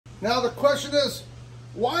Now the question is,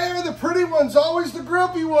 why are the pretty ones always the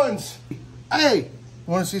grumpy ones? Hey,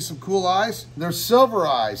 want to see some cool eyes? They're silver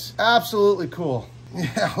eyes. Absolutely cool.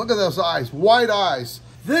 Yeah, look at those eyes, white eyes.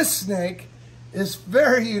 This snake is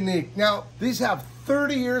very unique. Now, these have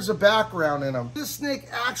 30 years of background in them. This snake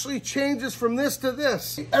actually changes from this to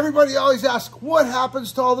this. Everybody always asks, what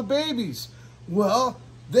happens to all the babies? Well,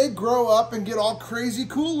 they grow up and get all crazy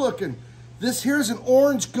cool looking. This here's an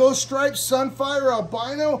orange ghost stripe, sunfire,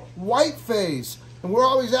 albino, white phase. And we're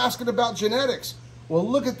always asking about genetics. Well,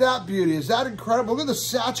 look at that beauty. Is that incredible? Look at the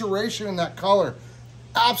saturation in that color.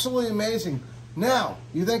 Absolutely amazing. Now,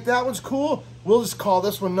 you think that one's cool? We'll just call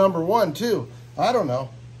this one number 1 too. I don't know.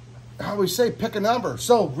 How do we say pick a number?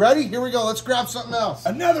 So, ready? Here we go. Let's grab something else.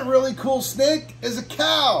 Another really cool snake is a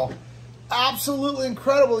cow. Absolutely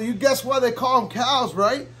incredible. You guess why they call them cows,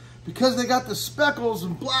 right? Because they got the speckles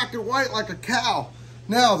in black and white like a cow.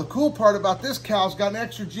 Now, the cool part about this cow's got an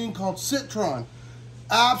extra gene called citron.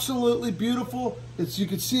 Absolutely beautiful. You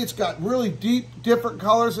can see it's got really deep, different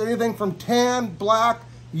colors, anything from tan, black,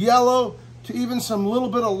 yellow, to even some little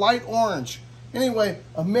bit of light orange. Anyway,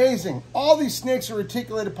 amazing. All these snakes are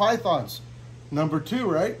reticulated pythons. Number 2,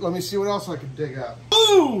 right? Let me see what else I can dig up.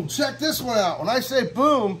 Boom! Check this one out. When I say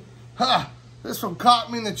boom, this one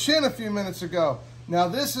caught me in the chin a few minutes ago. Now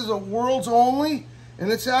this is a world's only,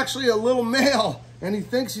 and it's actually a little male, and he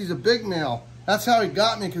thinks he's a big male. That's how he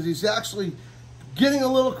got me, because he's actually getting a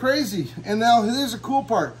little crazy. And now here's a cool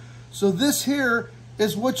part. So this here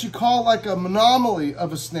is what you call like a anomaly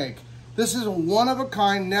of a snake. This is a one of a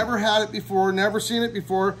kind, never had it before, never seen it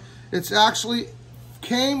before. It's actually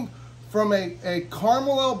came from a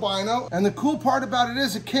caramel albino. And the cool part about it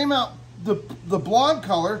is it came out the blonde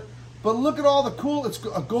color, but look at all the cool, it's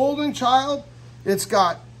a golden child. It's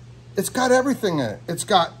got everything in it. It's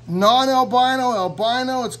got non-albino,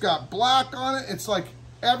 albino, it's got black on it. It's like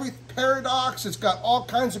every paradox. It's got all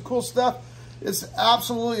kinds of cool stuff. It's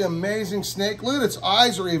absolutely amazing snake. Look at its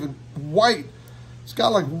eyes are even white. It's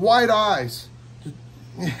got like white eyes.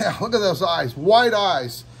 Yeah, look at those eyes, white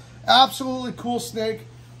eyes. Absolutely cool snake.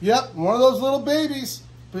 Yep, one of those little babies.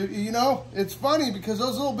 But you know, it's funny because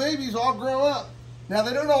those little babies all grow up. Now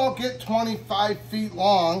they don't all get 25 feet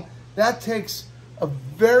long. That takes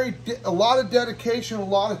a lot of dedication, a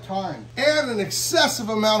lot of time, and an excessive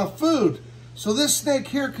amount of food. So this snake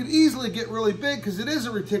here could easily get really big because it is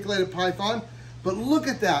a reticulated python. But look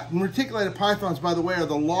at that. And reticulated pythons, by the way, are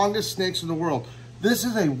the longest snakes in the world. This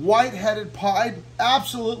is a white-headed pied,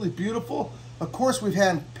 absolutely beautiful. Of course, we've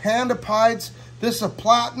had panda pieds. This is a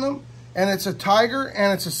platinum, and it's a tiger,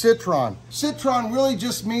 and it's a citron. Citron really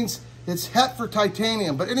just means it's het for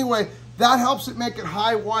titanium. But anyway, that helps it make it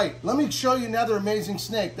high white. Let me show you another amazing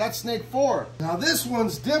snake. That's snake 4. Now this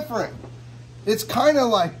one's different. It's kind of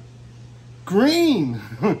like green.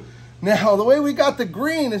 Now the way we got the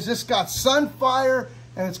green is this got sunfire,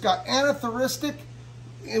 and it's got anathoristic,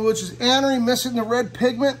 which is anery missing the red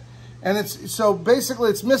pigment. And so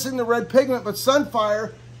basically it's missing the red pigment, but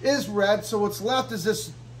sunfire is red. So what's left is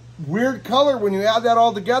this weird color when you add that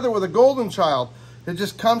all together with a golden child. It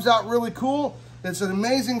just comes out really cool. It's an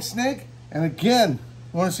amazing snake. And again,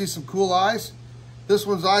 want to see some cool eyes? This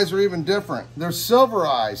one's eyes are even different. They're silver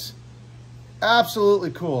eyes.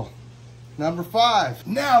 Absolutely cool. Number 5.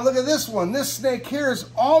 Now look at this one. This snake here is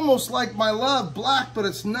almost like my love, black, but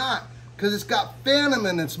it's not, because it's got phantom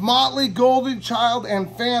in it. It's motley, golden child,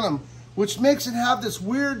 and phantom, which makes it have this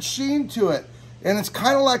weird sheen to it. And it's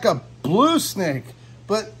kind of like a blue snake,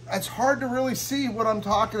 but it's hard to really see what I'm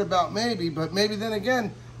talking about maybe, but maybe then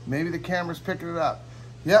again, maybe the camera's picking it up.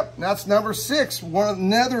 Yep, that's number 6.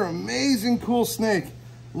 Another amazing cool snake.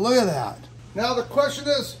 Look at that. Now the question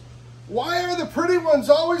is, why are the pretty ones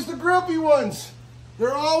always the grumpy ones?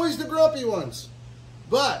 They're always the grumpy ones.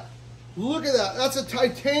 But look at that. That's a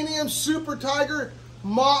titanium super tiger,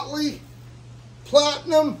 motley,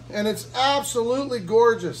 platinum, and it's absolutely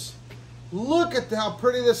gorgeous. Look at how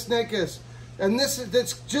pretty this snake is. And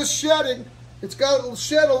it's just shedding. It's got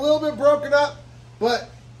shed a little bit broken up,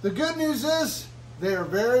 but the good news is they are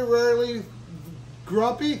very rarely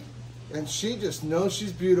grumpy, and she just knows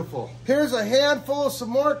she's beautiful. Here's a handful of some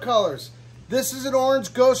more colors. This is an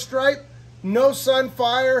orange ghost stripe, no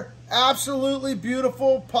sunfire, absolutely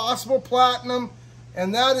beautiful, possible platinum,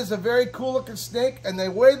 and that is a very cool looking snake. And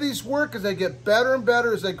the way these work is they get better and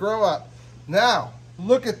better as they grow up. Now,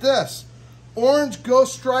 look at this. Orange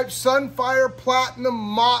ghost stripe, sunfire, platinum,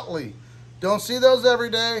 motley. Don't see those every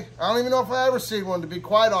day. I don't even know if I ever see one, to be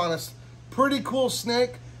quite honest. Pretty cool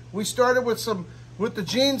snake. We started with the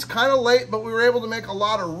genes kind of late, but we were able to make a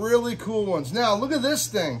lot of really cool ones. Now, look at this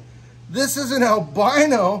thing. This is an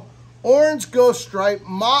albino orange ghost stripe,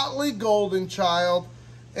 motley golden child,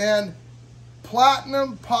 and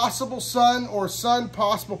platinum possible sun or sun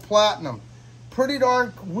possible platinum. Pretty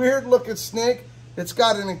darn weird looking snake. It's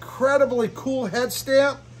got an incredibly cool head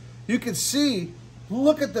stamp. You can see,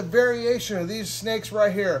 look at the variation of these snakes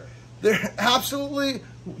right here. They're absolutely,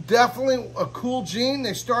 definitely a cool gene.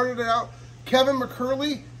 They started out, Kevin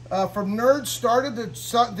McCurley from Nerds started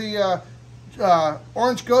the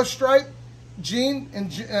orange ghost stripe gene,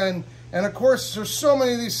 and of course there's so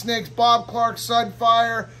many of these snakes, Bob Clark,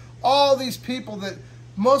 Sunfire, all these people that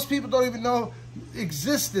most people don't even know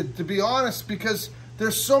existed, to be honest, because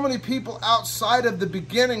there's so many people outside of the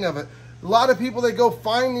beginning of it. A lot of people, they go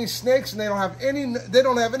find these snakes and they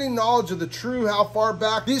don't have any knowledge of the true, how far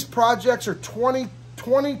back. These projects are 20,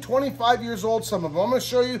 25 years old, some of them. I'm going to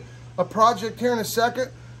show you a project here in a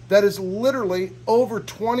second that is literally over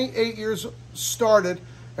 28 years started,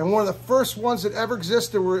 and one of the first ones that ever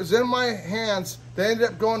existed was in my hands. They ended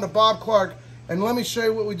up going to Bob Clark, and let me show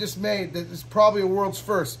you what we just made. That is probably a world's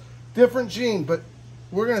first. Different gene, but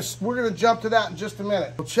we're gonna jump to that in just a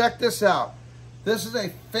minute. Well, check this out. This is a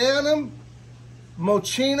Phantom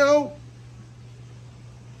Mochino.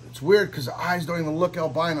 It's weird because the eyes don't even look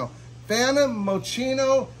albino. Phantom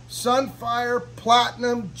Mochino Sunfire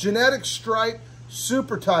Platinum Genetic Stripe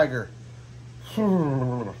Super Tiger.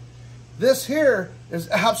 This here is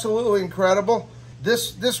absolutely incredible.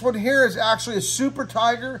 This one here is actually a Super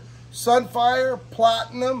Tiger Sunfire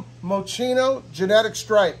Platinum Mochino Genetic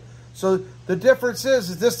Stripe. So the difference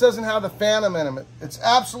is this doesn't have the Phantom in it. It's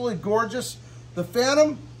absolutely gorgeous. The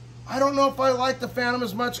Phantom, I don't know if I like the Phantom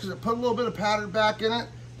as much because it put a little bit of pattern back in it.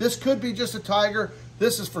 This could be just a tiger.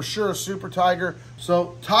 This is for sure a Super Tiger.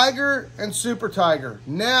 So Tiger and Super Tiger.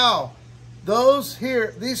 Now, those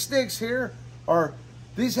here, these snakes here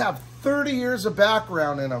these have 30 years of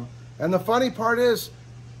background in them. And the funny part is,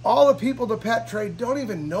 all the people in the pet trade don't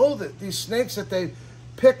even know that these snakes that they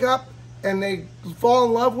pick up and they fall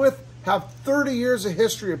in love with have 30 years of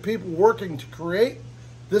history of people working to create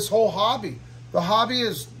this whole hobby. The hobby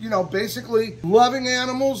is, you know, basically loving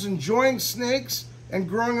animals, enjoying snakes, and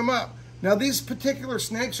growing them up. Now, these particular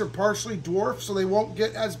snakes are partially dwarfed, so they won't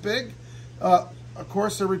get as big. Of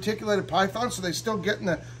course, they're reticulated pythons, so they still get in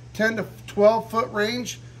the 10 to 12 foot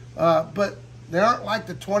range, but they aren't like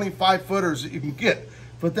the 25 footers that you can get.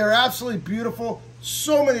 But they're absolutely beautiful.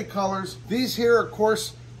 So many colors. These here, of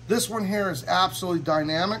course, this one here is absolutely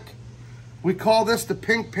dynamic. We call this the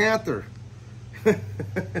Pink Panther.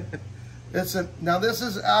 Now this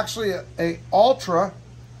is actually a ultra.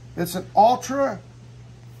 It's an ultra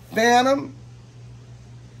Phantom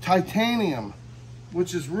titanium,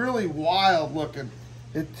 which is really wild looking.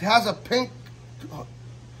 It has a pink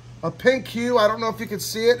hue. I don't know if you can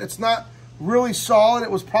see it. It's not really solid.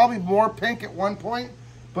 It was probably more pink at one point,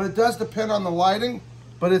 but it does depend on the lighting.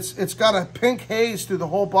 But it's got a pink haze through the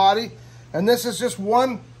whole body. And this is just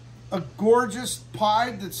a gorgeous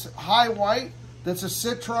pied that's high white, that's a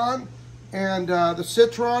citron. And the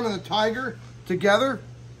citron and the tiger together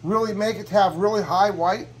really make it have really high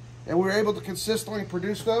white. And we were able to consistently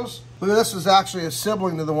produce those. Look, this is actually a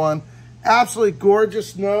sibling to the one. Absolutely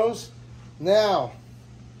gorgeous nose. Now,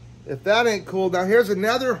 if that ain't cool, now here's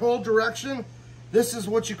another whole direction. This is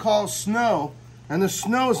what you call snow. And the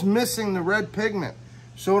snow is missing the red pigment.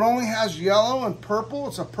 So it only has yellow and purple.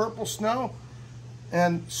 It's a purple snow.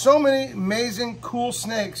 And so many amazing, cool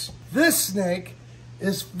snakes. This snake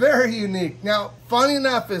is very unique. Now, funny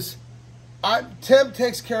enough is, Tim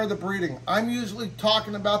takes care of the breeding. I'm usually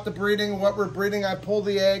talking about the breeding, what we're breeding. I pull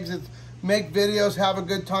the eggs, make videos, have a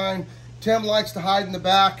good time. Tim likes to hide in the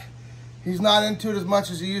back. He's not into it as much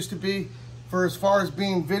as he used to be for as far as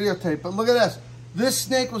being videotaped. But look at this. This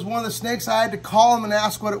snake was one of the snakes I had to call him and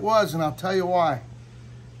ask what it was, and I'll tell you why.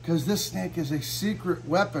 Because this snake is a secret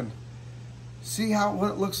weapon. See what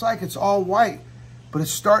it looks like? It's all white, but it's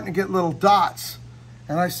starting to get little dots.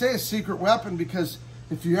 And I say a secret weapon because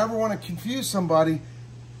if you ever want to confuse somebody,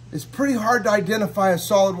 it's pretty hard to identify a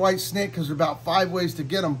solid white snake because there are about 5 ways to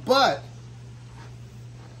get them. But,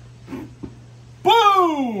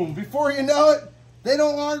 boom! Before you know it, they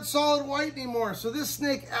aren't solid white anymore. So this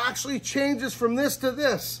snake actually changes from this to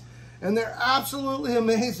this. And they're absolutely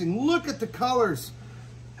amazing. Look at the colors.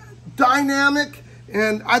 Dynamic.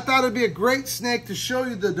 And I thought it'd be a great snake to show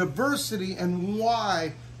you the diversity and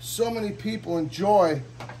why so many people enjoy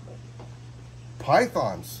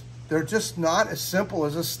pythons. They're just not as simple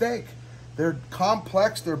as a snake. They're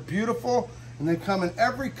complex, they're beautiful, and they come in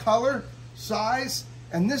every color, size,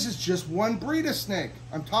 and this is just one breed of snake.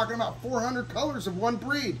 I'm talking about 400 colors of one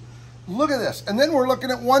breed. Look at this. And then we're looking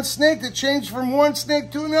at one snake that changed from one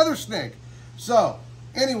snake to another snake. So,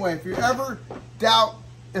 Anyway, if you ever doubt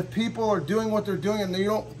if people are doing what they're doing and you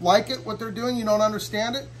don't like it, what they're doing, you don't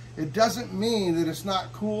understand it, it doesn't mean that it's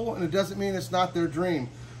not cool, and it doesn't mean it's not their dream.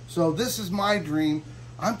 So this is my dream.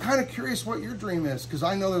 I'm kind of curious what your dream is, because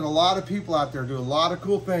I know there's a lot of people out there do a lot of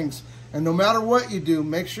cool things. And no matter what you do,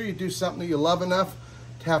 make sure you do something that you love enough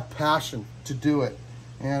to have passion to do it.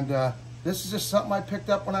 And this is just something I picked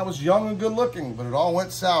up when I was young and good looking, but it all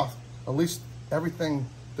went south. At least everything,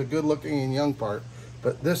 the good looking and young part.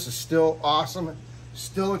 But this is still awesome,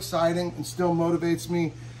 still exciting, and still motivates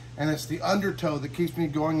me. And it's the undertow that keeps me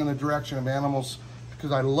going in the direction of animals,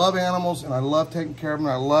 because I love animals and I love taking care of them.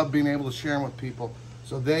 And I love being able to share them with people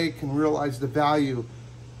so they can realize the value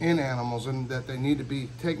in animals and that they need to be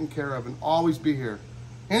taken care of and always be here.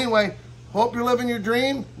 Anyway, hope you're living your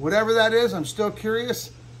dream. Whatever that is, I'm still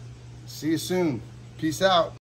curious. See you soon. Peace out.